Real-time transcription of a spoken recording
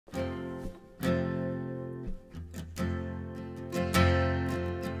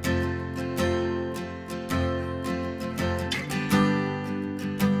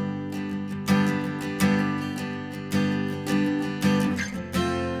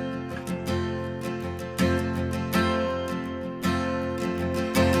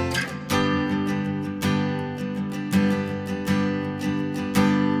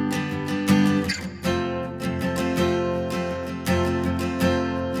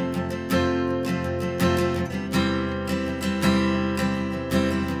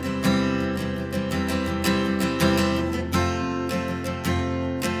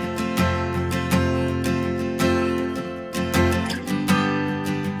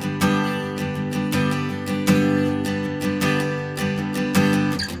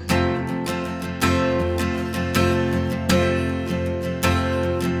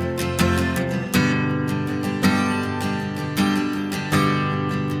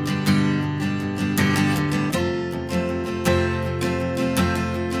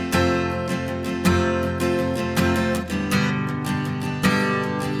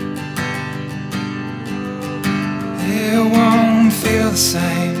the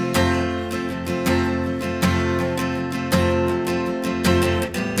same.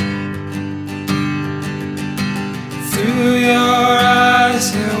 Through your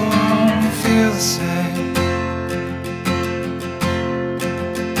eyes it won't feel the same.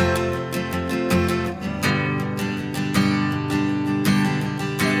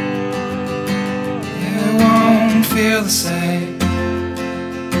 It won't feel the same.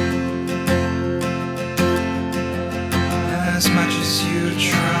 As much as you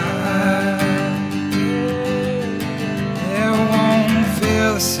try, it won't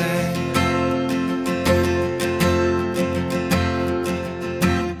feel the same.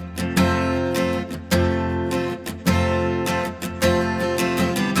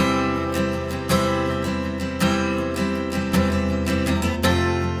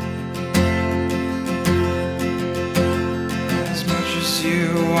 As much as you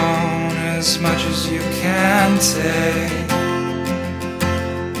want, as much as you can take,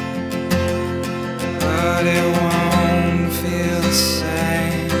 but it won't feel the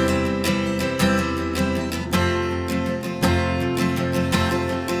same.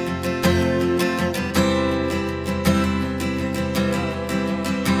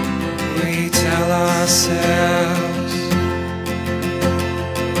 We tell ourselves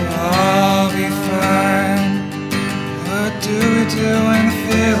I'll be fine. What do we do when the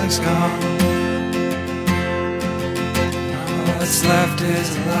feeling's gone? All that's left is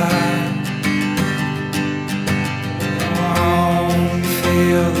a lie. It won't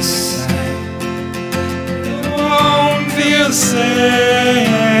feel the same. It won't feel the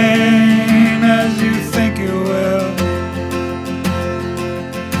same as you think it will.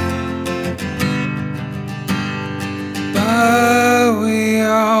 But we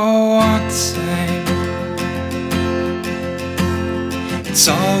all want the same. It's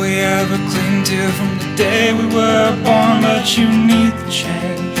all we ever cling to from the day we were born, but you need to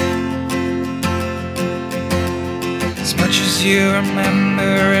change. As much as you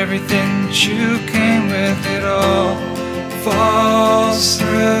remember everything that you came with, it all falls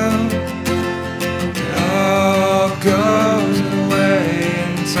through. It all goes away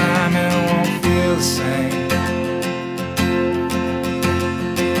in time, it won't feel the same.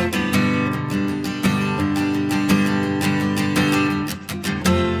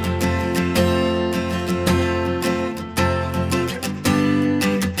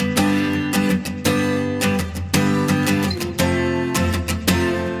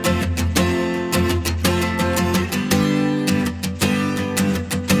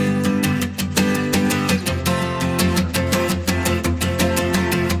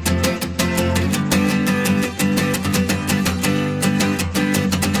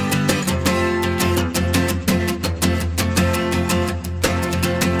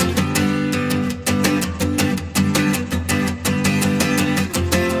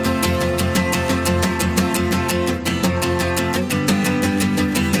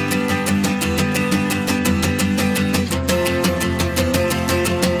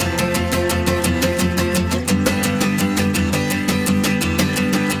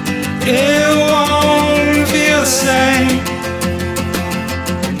 It won't feel the same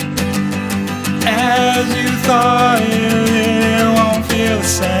as you thought it won't feel the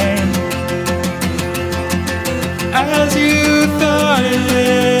same as you thought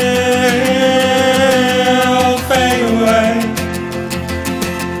it'll fade away.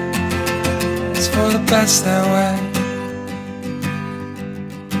 It's for the best that way.